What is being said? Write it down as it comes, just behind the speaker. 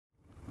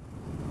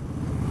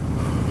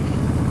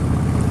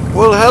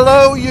Well,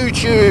 hello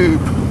YouTube.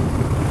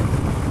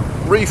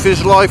 Reef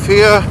is life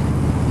here.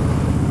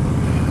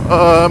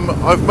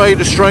 I've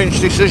made a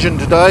strange decision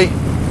today.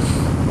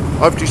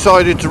 I've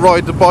decided to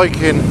ride the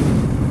bike in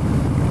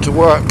to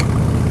work,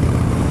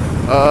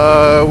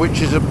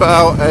 which is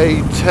about a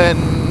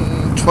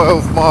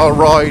 10-12 mile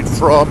ride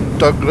from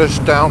Douglas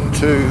down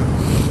to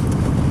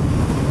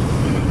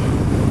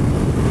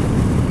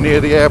near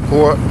the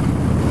airport,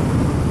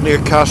 near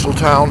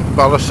Castletown,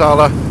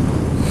 Ballasalla.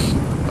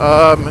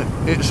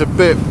 It's a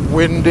bit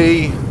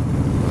windy,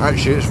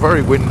 actually it's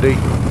very windy,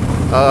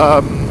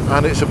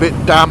 and it's a bit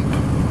damp,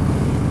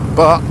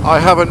 but I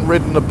haven't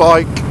ridden the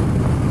bike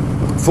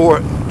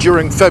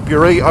during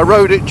February. I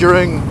rode it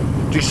during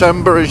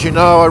December, as you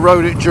know. I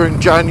rode it during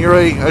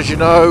January, as you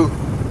know.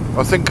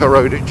 I think I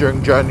rode it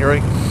during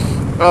January,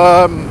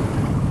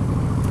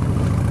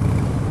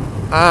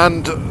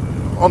 and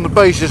on the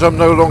basis I'm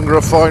no longer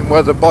a fine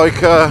weather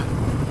biker,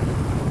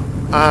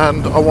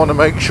 and I want to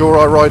make sure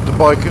I ride the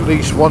bike at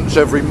least once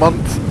every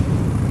month.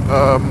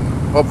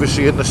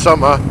 Obviously in the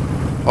summer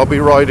I'll be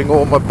riding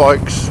all my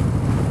bikes,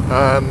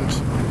 and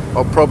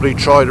I'll probably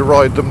try to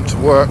ride them to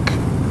work,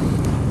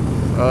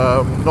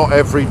 not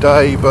every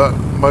day but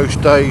most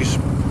days.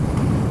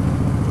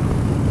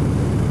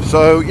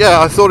 So yeah,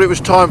 I thought it was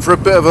time for a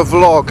bit of a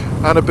vlog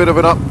and a bit of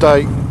an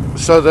update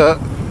so that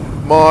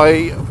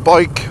my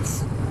bike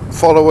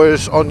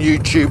followers on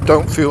YouTube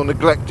don't feel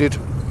neglected.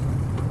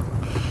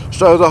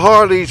 So the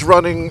Harley's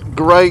running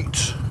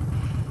great.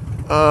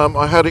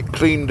 I had it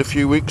cleaned a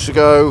few weeks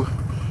ago.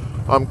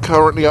 I'm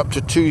currently up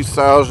to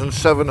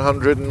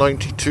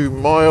 2,792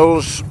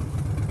 miles.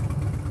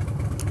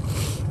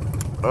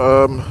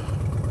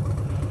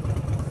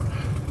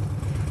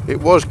 It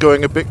was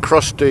going a bit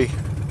crusty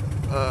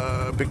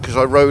because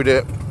I rode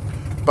it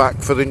back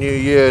for the new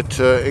year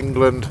to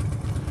England,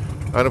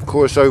 and of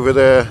course over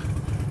there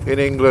in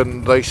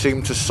England they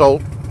seem to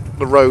salt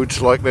the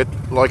roads like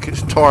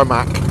it's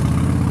tarmac.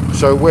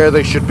 So where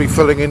they should be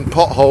filling in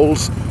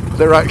potholes,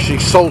 they're actually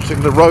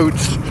salting the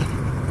roads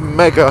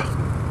mega.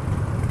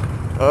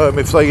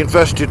 If they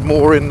invested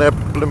more in their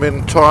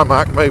blimmin'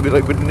 tarmac, maybe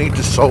they wouldn't need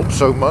to salt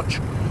so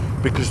much,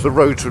 because the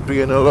roads would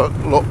be in a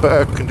lot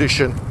better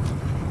condition.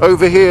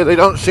 Over here they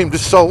don't seem to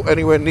salt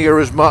anywhere near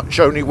as much,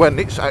 only when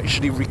it's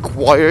actually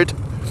required,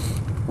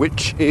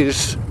 which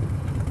is,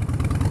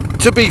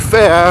 to be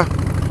fair,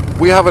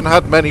 we haven't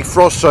had many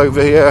frosts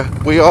over here.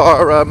 We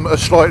are a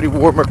slightly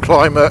warmer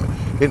climate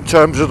in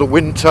terms of the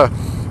winter.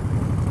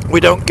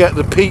 We don't get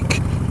the peak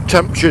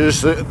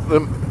temperatures that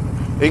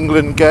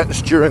England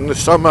gets during the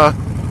summer.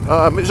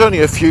 It's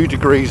only a few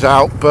degrees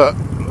out, but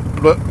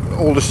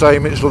all the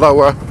same it's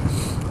lower,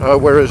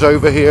 whereas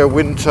over here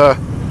winter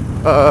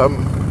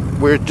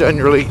we're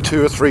generally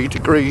 2 or 3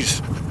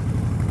 degrees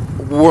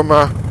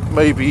warmer,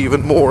 maybe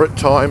even more at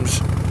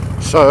times.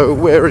 So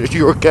whereas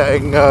you're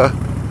getting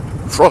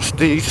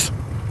frosties,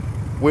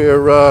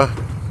 we're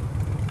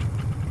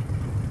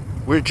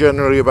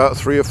generally about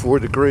 3 or 4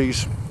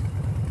 degrees.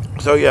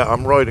 So yeah,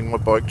 I'm riding my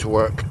bike to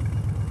work.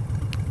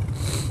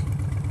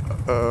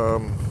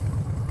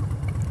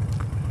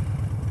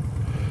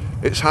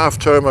 It's half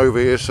term over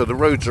here, so the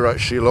roads are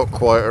actually a lot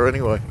quieter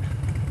anyway,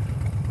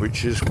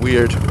 which is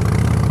weird.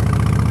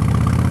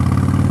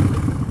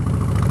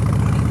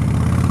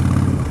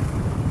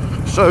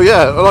 So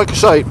yeah, like I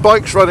say,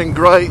 bike's running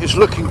great, it's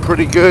looking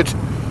pretty good.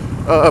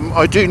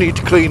 I do need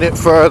to clean it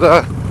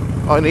further.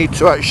 I need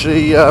to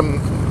actually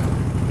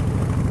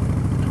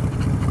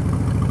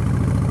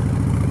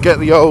get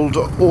the old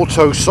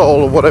auto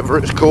sole or whatever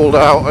it's called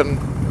out and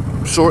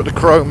sort the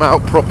chrome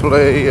out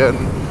properly,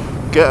 and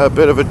get a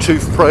bit of a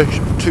toothbrush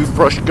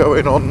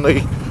going on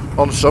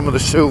some of the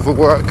silver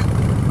work.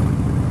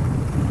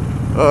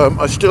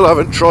 I still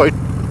haven't tried.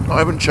 I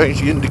haven't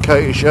changed the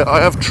indicators yet.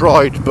 I have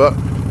tried, but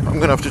I'm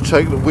going to have to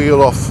take the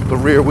wheel off, the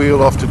rear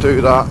wheel off, to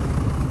do that.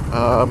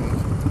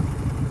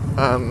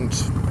 And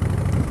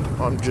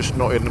I'm just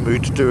not in the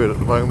mood to do it at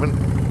the moment.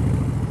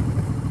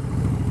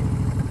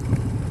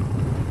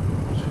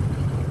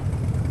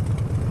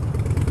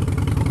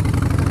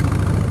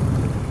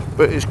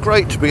 But it's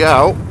great to be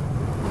out.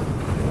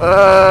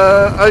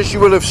 As you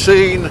will have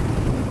seen,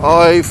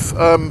 I've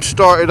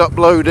started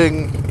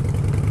uploading.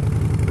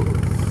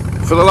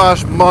 For the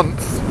last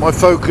month my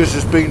focus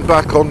has been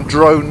back on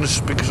drones,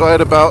 because I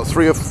had about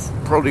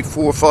probably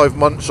 4 or 5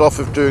 months off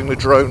of doing the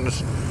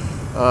drones,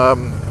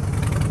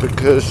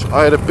 because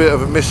I had a bit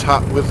of a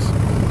mishap with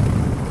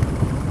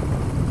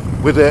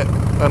it,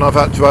 and I've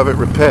had to have it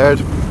repaired.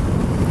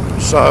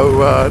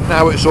 So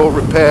now it's all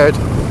repaired,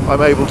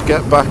 I'm able to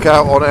get back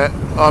out on it.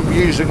 I'm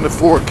using the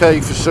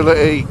 4K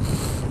facility,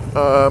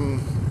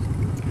 and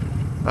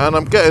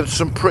I'm getting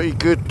some pretty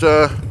good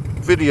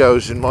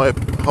videos, in my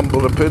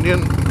humble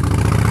opinion.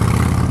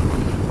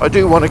 I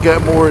do want to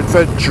get more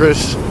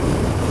adventurous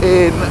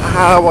in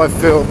how I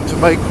film to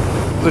make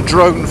the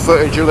drone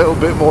footage a little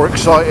bit more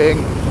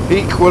exciting.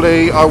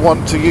 Equally, I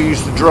want to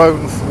use the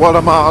drone while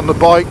I'm out on the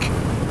bike,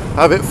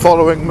 have it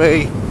following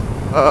me,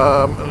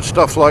 and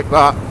stuff like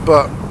that,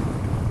 but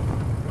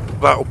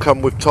that will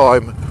come with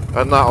time.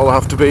 and that'll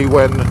have to be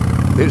when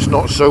it's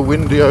not so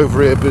windy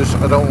over here, because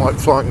I don't like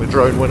flying the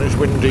drone when it's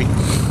windy.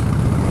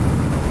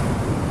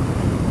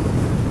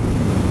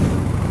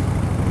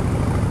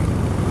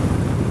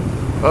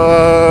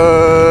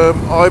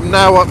 I'm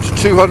now up to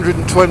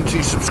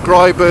 220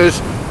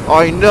 subscribers.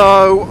 I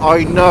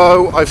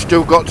know, I've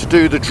still got to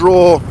do the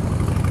draw,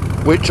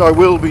 which I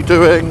will be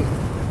doing.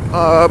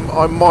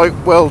 I might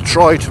well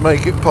try to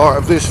make it part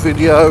of this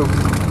video.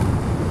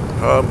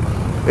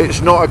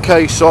 It's not a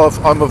case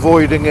of I'm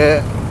avoiding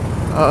it.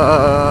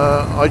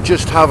 I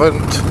just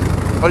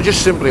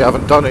simply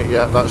haven't done it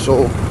yet, that's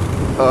all.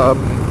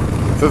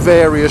 For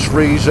various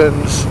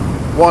reasons.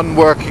 One,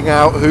 working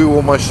out who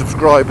all my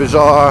subscribers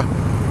are,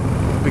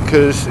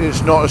 because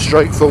it's not a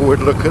straightforward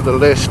look at the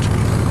list.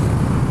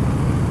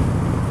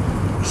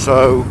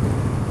 So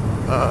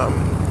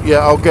yeah,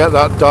 I'll get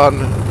that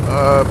done.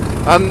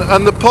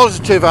 And the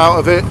positive out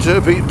of it,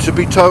 to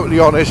be totally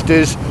honest,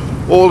 is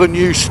all the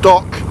new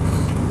stock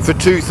for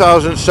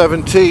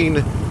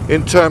 2017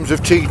 in terms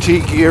of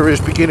TT gear is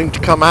beginning to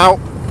come out.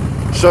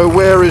 So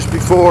whereas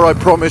before I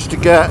promised to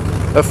get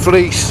a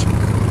fleece,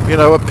 you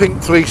know, a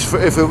pink fleece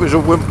if it was a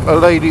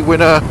lady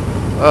winner,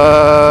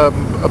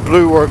 a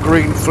blue or a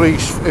green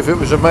fleece if it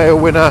was a male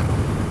winner,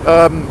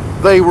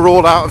 they were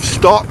all out of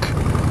stock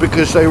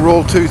because they were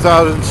all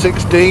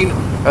 2016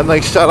 and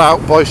they sell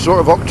out by sort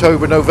of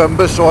October,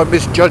 November, so I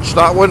misjudged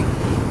that one.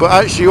 But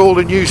actually all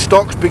the new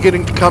stock's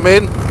beginning to come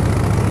in,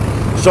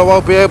 so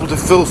I'll be able to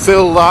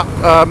fulfill that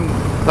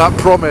that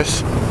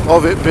promise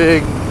of it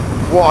being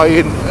what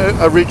I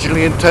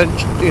originally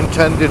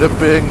intended of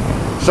being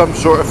some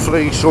sort of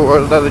fleece or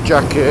a leather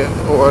jacket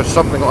or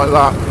something like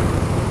that.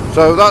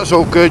 So that's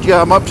all good.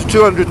 Yeah, I'm up to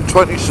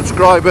 220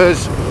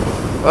 subscribers.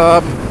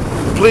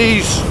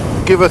 Please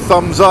give a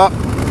thumbs up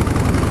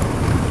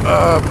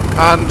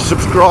and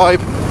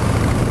subscribe.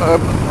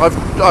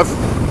 I've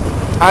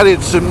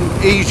added some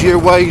easier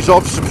ways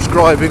of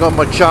subscribing on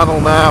my channel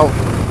now.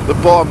 The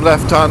bottom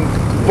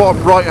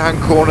right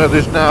hand corner,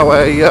 there's now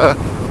a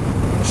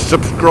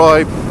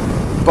subscribe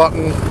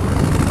button.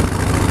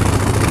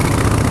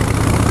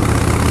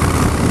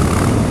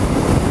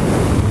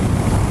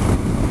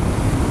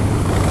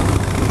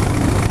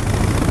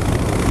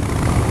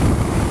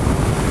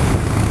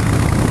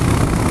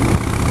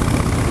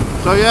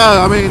 So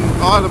yeah, I mean,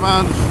 Isle of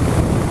Man's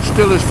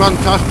still as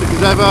fantastic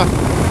as ever,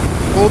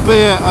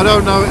 albeit I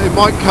don't know, it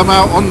might come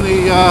out on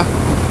the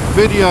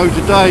video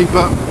today,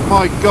 but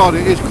my god,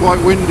 it is quite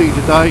windy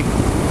today.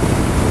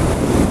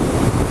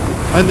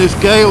 And there's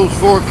gales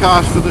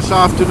forecast for this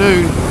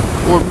afternoon,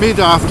 or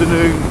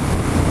mid-afternoon,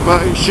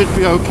 but it should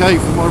be okay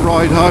for my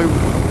ride home.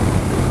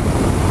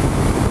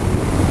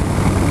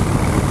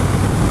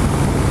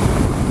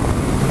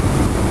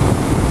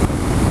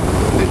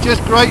 It's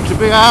just great to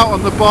be out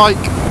on the bike.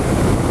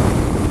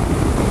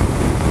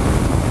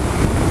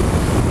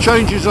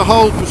 Changes the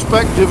whole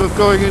perspective of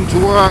going into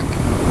work.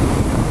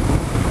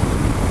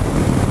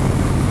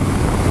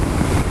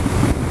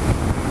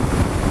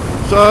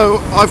 So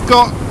I've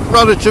got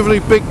relatively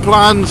big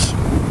plans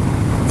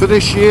for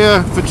this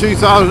year, for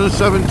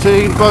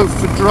 2017, both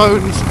for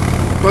drones,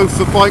 both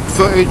for bike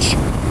footage.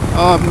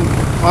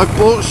 I've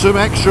bought some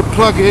extra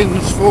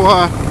plugins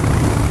for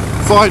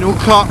Final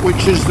Cut,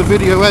 which is the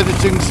video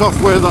editing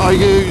software that I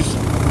use,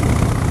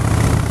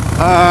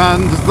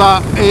 and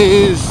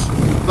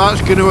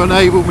that's going to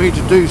enable me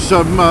to do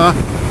some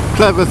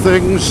clever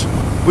things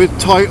with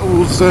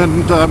titles,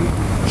 and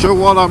so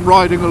while I'm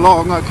riding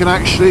along I can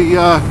actually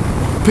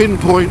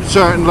pinpoint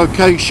certain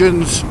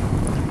locations.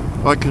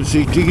 I can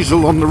see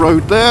diesel on the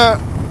road there.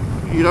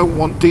 You don't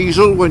want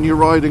diesel when you're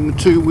riding a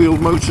two-wheel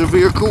motor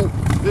vehicle.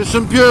 There's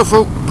some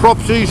beautiful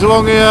properties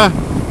along here.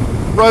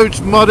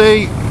 Road's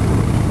muddy.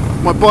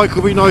 My bike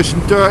will be nice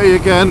and dirty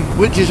again,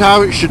 which is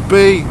how it should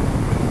be.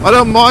 I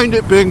don't mind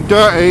it being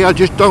dirty, I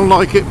just don't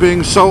like it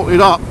being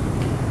salted up,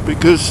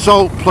 because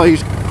salt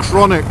plays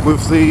chronic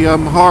with the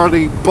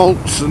Harley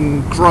bolts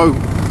and chrome.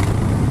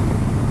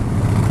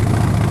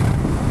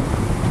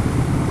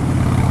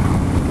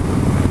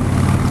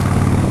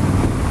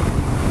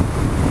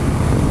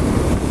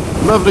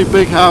 Lovely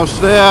big house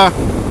there.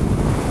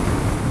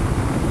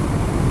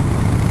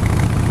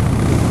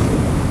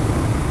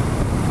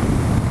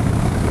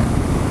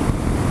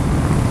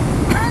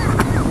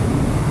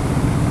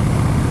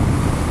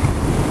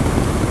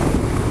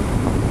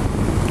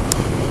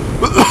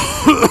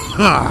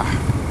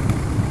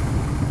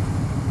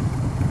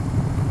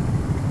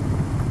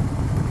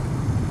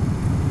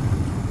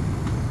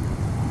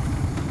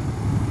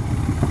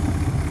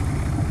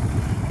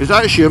 There's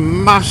actually a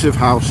massive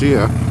house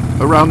here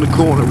around the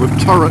corner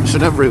with turrets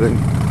and everything.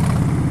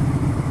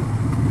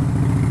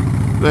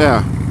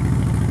 There,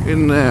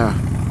 in there.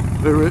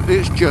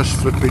 It's just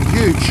flipping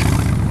huge.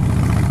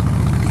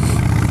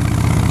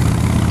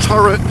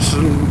 Turrets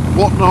and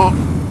whatnot.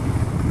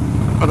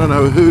 I don't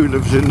know who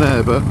lives in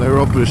there, but they're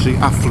obviously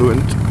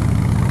affluent.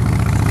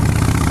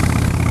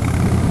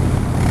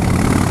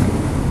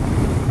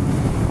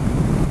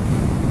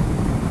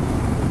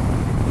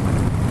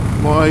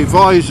 My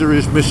visor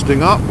is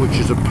misting up, which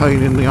is a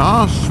pain in the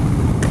arse.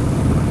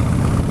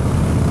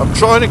 I'm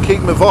trying to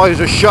keep my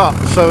visor shut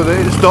so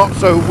that it's not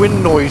so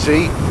wind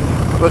noisy,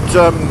 but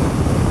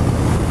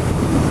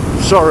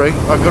sorry,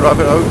 I've got to have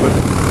it open.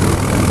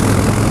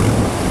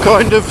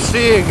 Kind of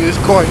seeing is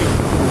quite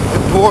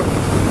important.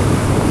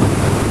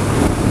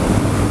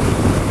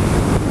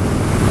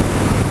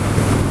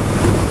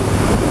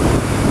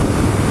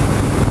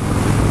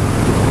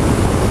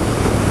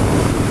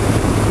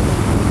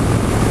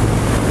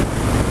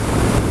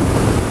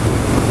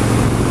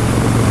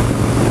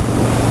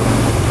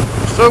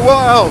 So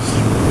what else?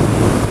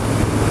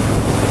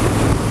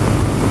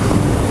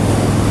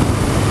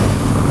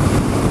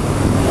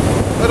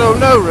 I don't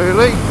know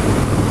really.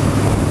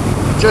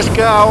 Just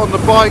get out on the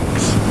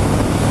bikes.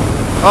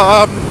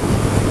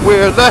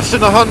 We're less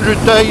than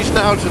 100 days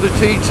now to the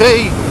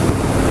TT.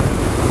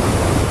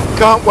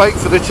 Can't wait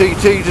for the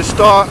TT to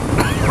start.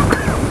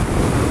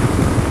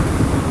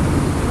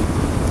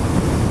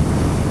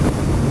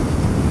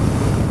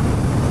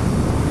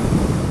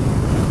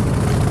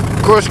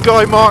 Of course,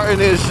 Guy Martin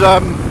is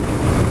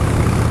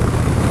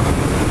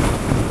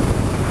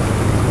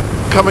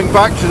coming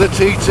back to the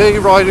TT,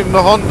 riding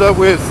the Honda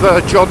with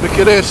John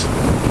McGuinness,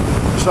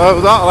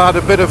 so that'll add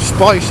a bit of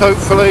spice.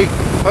 Hopefully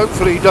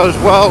he does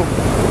well.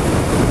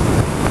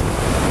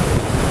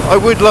 I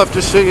would love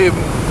to see him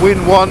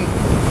win one.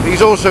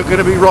 He's also going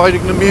to be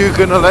riding the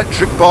Mugen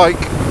electric bike.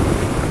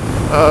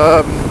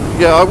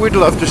 Yeah, I would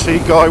love to see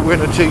Guy win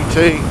a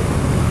TT.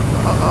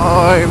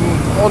 I'm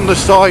on the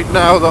side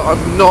now that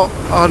I'm not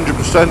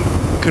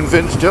 100%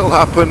 convinced it'll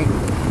happen.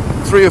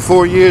 3 or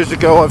 4 years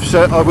ago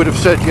I would have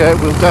said yeah, it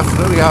will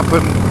definitely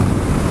happen.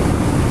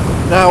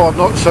 Now I'm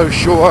not so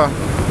sure,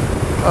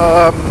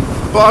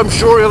 but I'm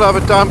sure he'll have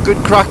a damn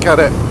good crack at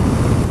it.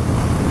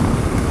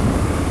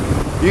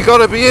 You got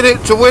to be in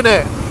it to win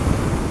it,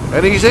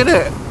 and he's in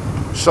it,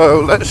 so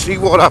let's see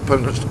what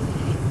happens.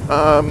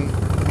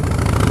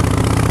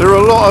 There are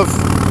a lot of,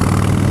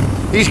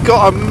 he's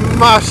got a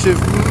massive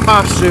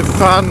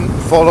fan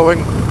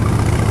following,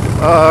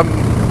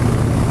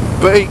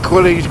 but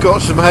equally he's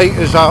got some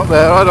haters out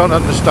there. I don't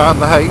understand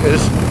the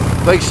haters.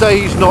 They say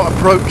he's not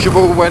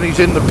approachable when he's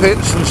in the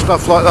pits and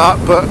stuff like that,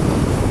 but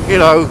you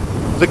know,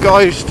 the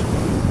guy's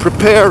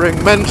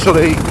preparing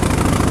mentally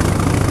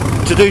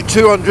to do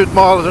 200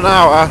 miles an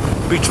hour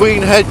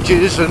between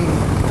hedges and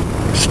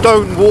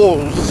stone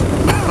walls.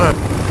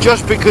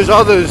 Just because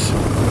others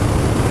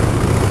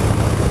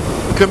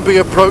can be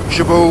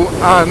approachable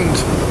and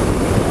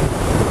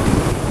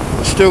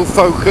still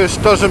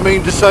focused doesn't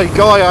mean to say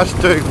Guy has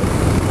to.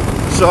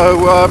 So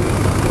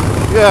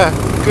yeah,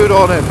 good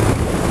on him.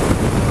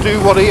 Do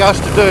what he has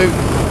to do.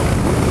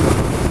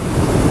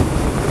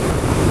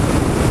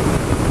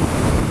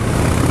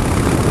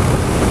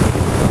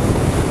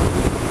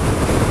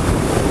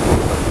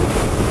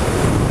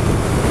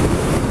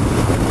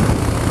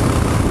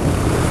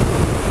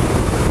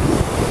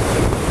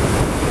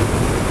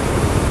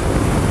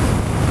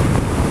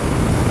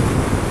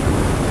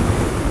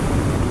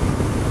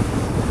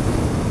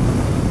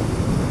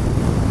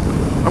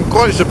 I'm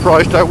quite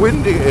surprised how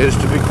windy it is,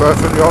 to be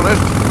perfectly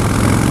honest.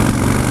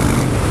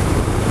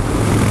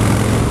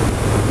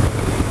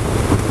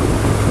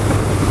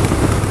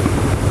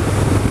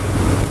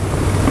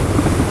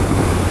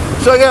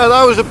 So yeah,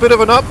 that was a bit of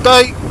an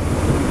update.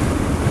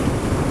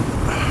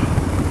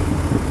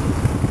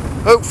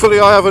 Hopefully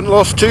I haven't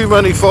lost too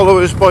many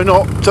followers by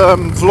not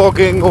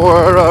vlogging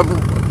or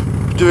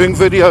doing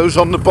videos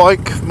on the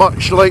bike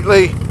much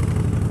lately.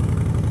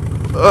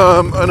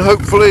 And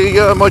hopefully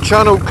my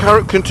channel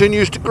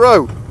continues to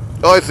grow.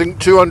 I think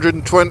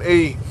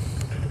 220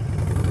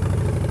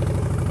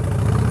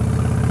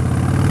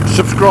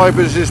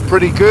 subscribers is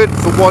pretty good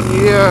for 1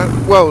 year,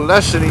 well,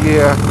 less than a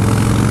year,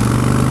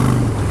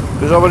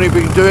 because I've only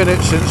been doing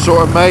it since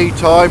sort of May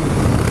time,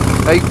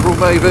 April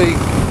maybe,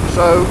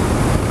 so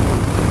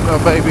no,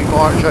 maybe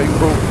March,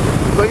 April,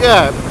 but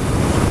yeah,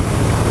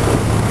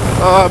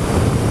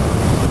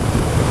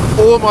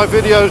 all my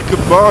videos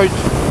combined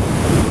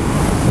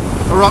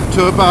are up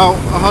to about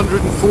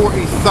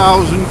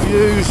 140,000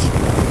 views.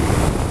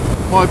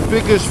 My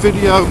biggest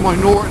video, my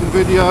Norton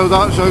video,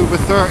 that's over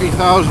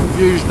 30,000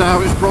 views now.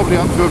 It's probably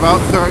up to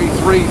about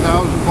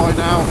 33,000 by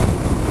now.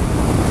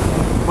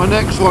 My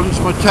next one's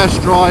my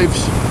test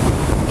rides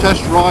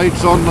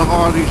on the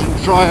Harleys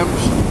and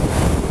Triumphs.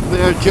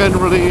 They're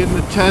generally in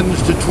the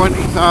 10s to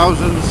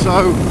 20,000,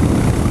 so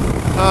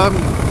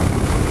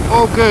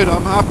all good,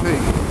 I'm happy.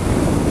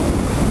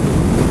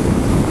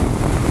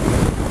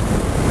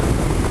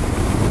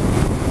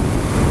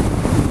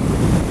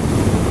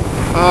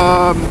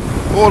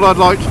 All I'd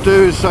like to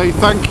do is say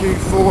thank you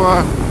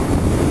for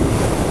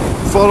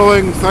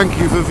following, thank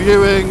you for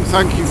viewing,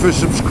 thank you for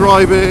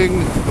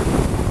subscribing,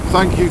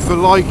 thank you for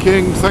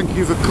liking, thank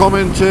you for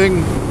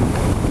commenting,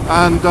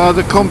 and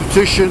the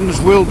competitions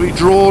will be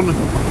drawn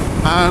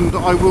and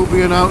I will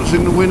be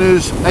announcing the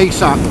winners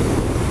ASAP.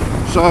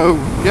 So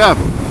yeah,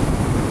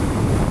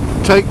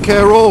 take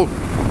care all.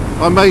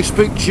 I may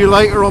speak to you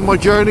later on my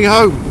journey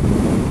home.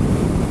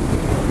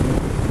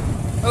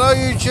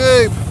 Hello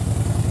YouTube.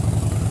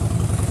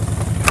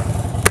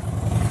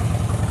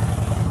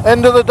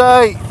 End of the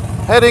day,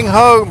 heading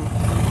home.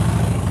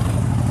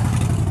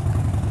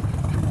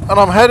 And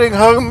I'm heading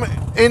home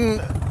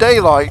in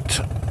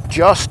daylight,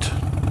 just.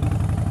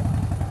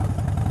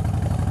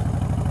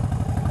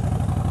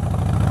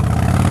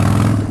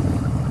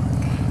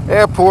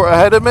 Airport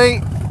ahead of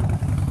me.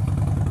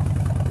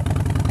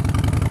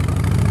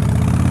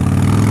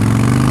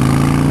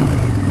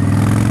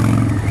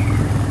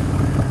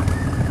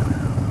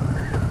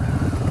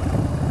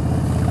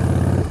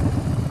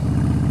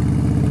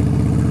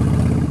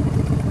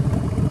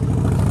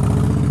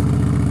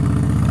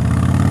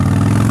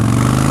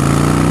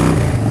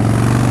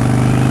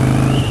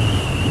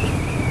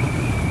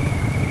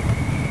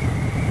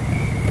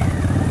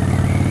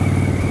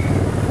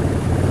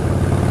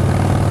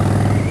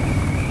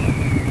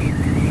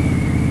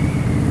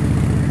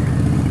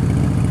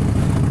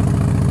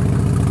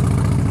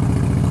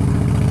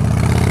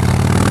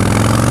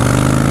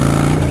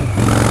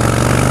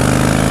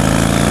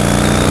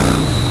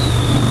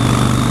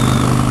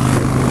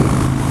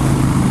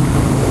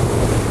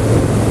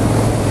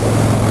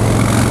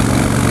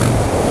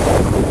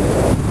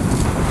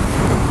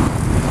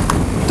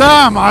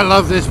 Damn, I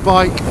love this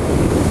bike. I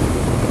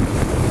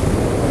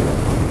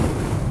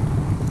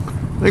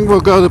think we'll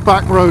go the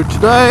back road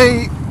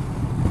today.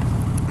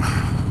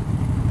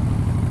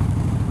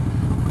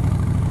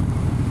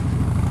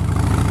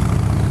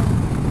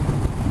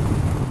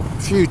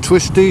 A few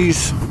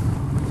twisties.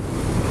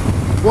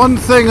 One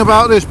thing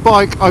about this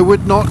bike I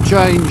would not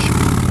change.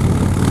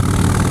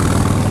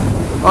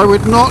 I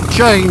would not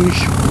change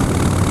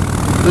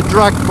the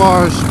drag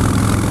bars.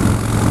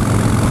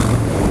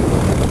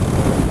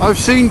 I've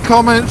seen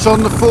comments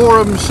on the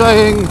forum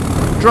saying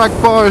drag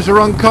bars are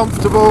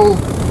uncomfortable,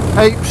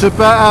 apes are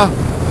better.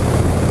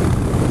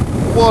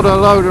 What a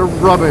load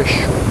of rubbish.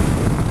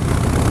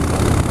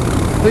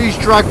 These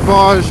drag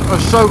bars are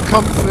so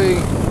comfy.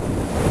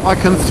 I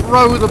can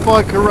throw the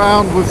bike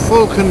around with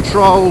full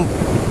control.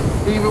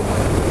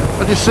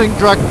 I just think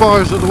drag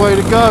bars are the way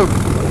to go.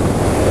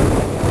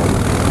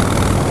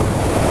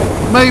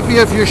 Maybe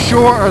if you're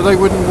shorter they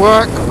wouldn't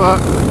work,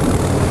 but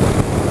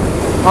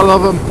I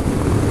love them.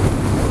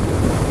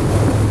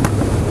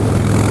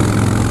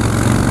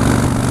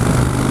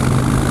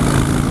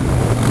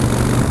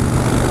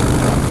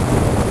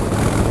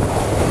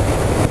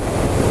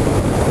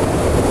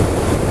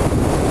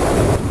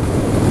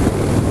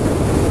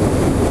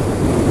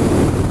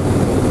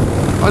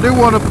 I do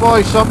want to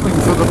buy something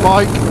for the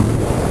bike,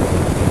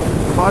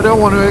 but I don't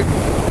want to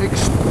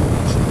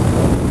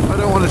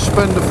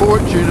spend a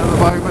fortune at the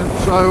moment.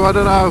 So I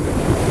don't know.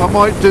 I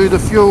might do the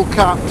fuel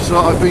caps that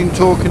I've been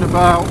talking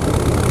about.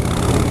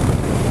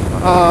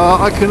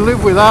 I can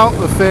live without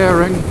the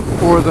fairing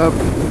or the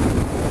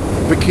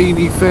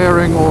bikini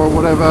fairing or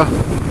whatever.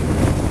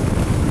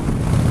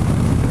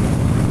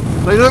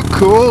 They look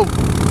cool,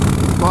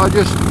 but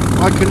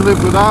I can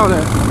live without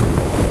it.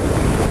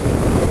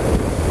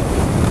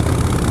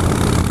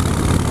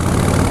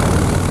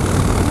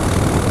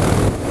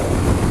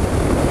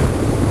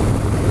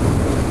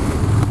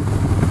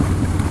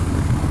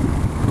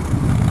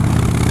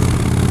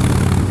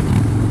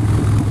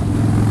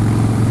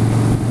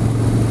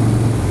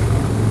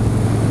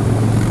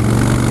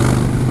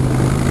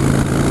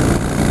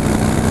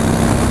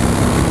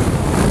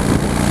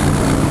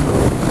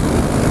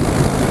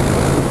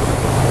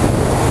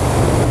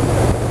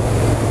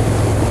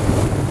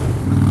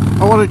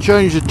 I want to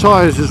change the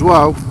tyres as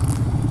well.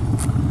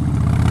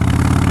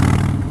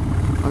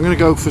 I'm going to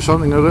go for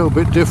something a little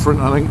bit different.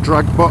 I think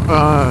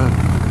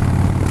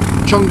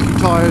chunky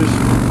tyres.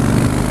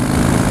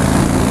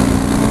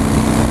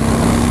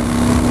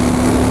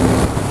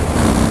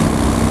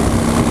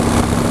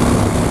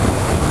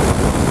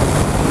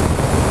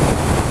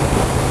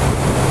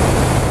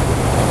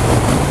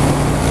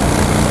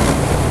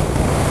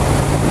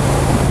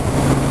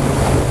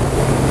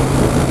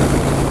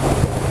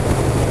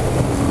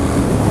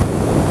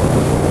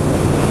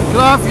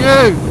 Love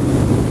you.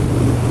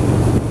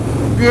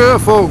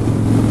 Beautiful.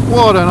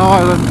 What an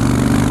island.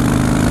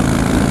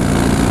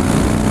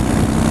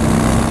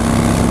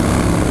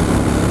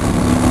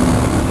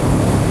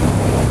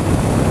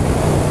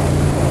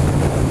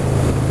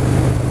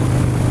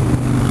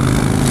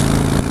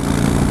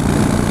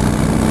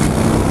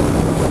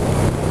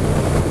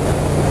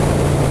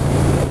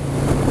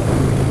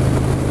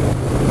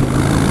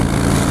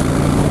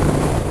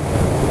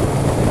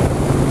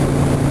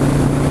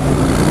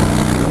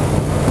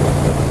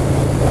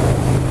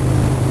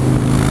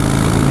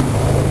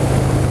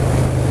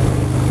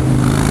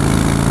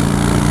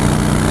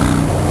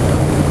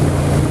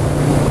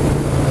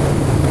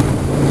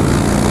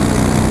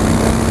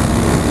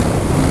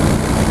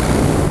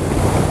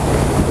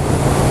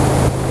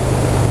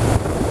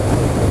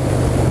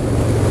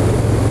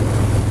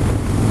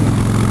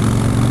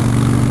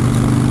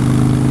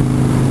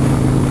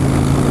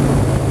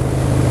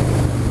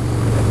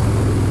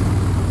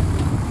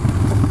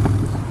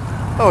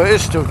 Oh, it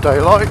is still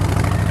daylight.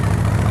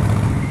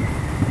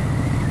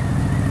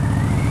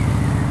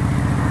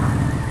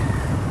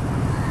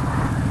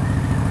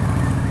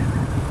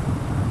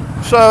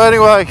 So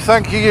anyway,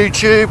 thank you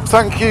YouTube,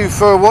 thank you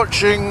for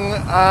watching,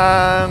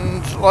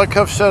 and like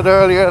I've said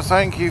earlier,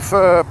 thank you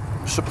for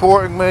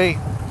supporting me.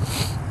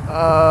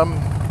 I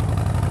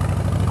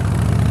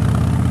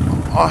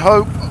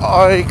hope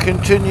I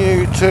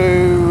continue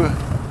to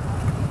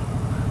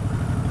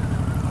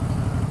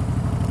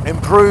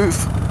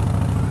improve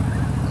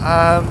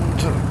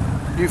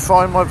and you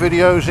find my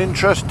videos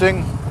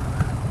interesting.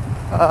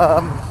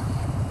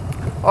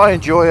 I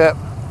enjoy it,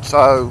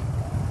 so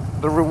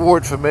the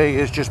reward for me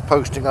is just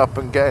posting up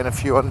and getting a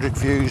few hundred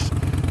views.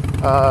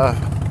 A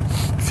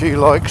few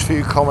likes,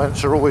 few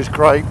comments are always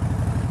great.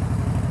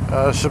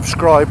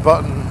 Subscribe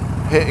button,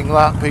 hitting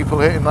that, people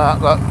hitting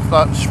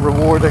that's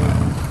rewarding.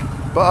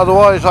 But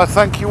otherwise, I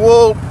thank you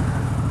all,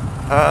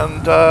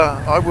 and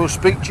I will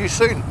speak to you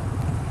soon.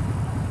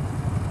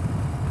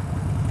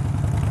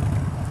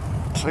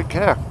 Take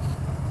care.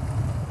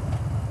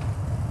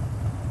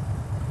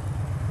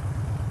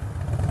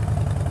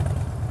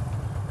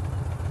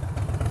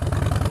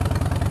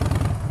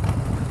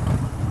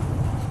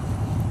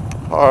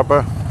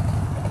 Harbour,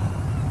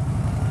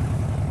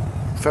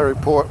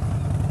 Ferryport.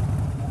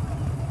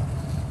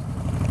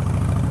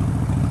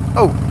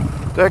 Oh,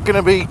 they're going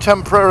to be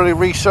temporarily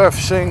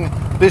resurfacing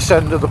this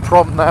end of the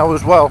prompt now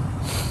as well.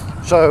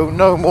 So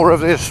no more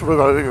of this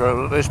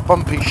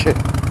bumpy shit.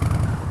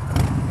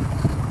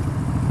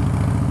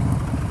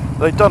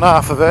 They've done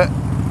half of it,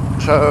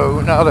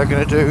 so now they're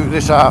going to do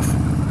this half.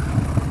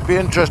 Be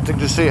interesting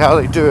to see how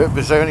they do it,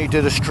 because they only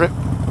did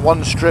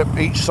one strip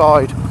each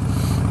side.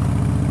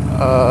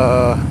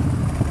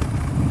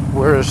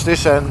 Whereas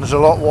this end's a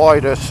lot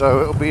wider,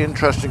 so it'll be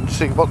interesting to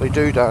see what they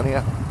do down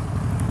here.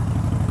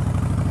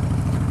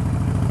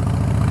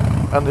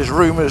 And there's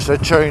rumours they're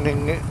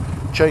changing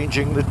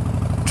the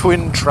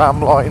twin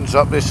tram lines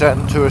up this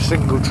end to a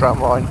single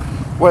tram line.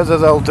 Whether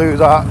they'll do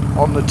that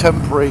on the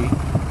temporary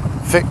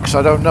fix,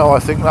 I don't know. I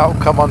think that'll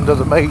come under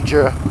the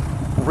major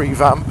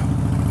revamp.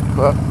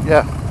 But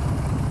yeah,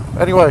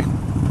 anyway,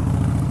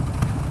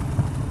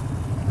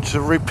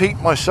 to repeat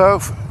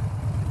myself,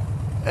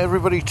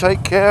 everybody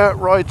take care,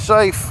 ride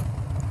safe,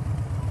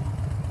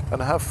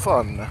 and have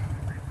fun.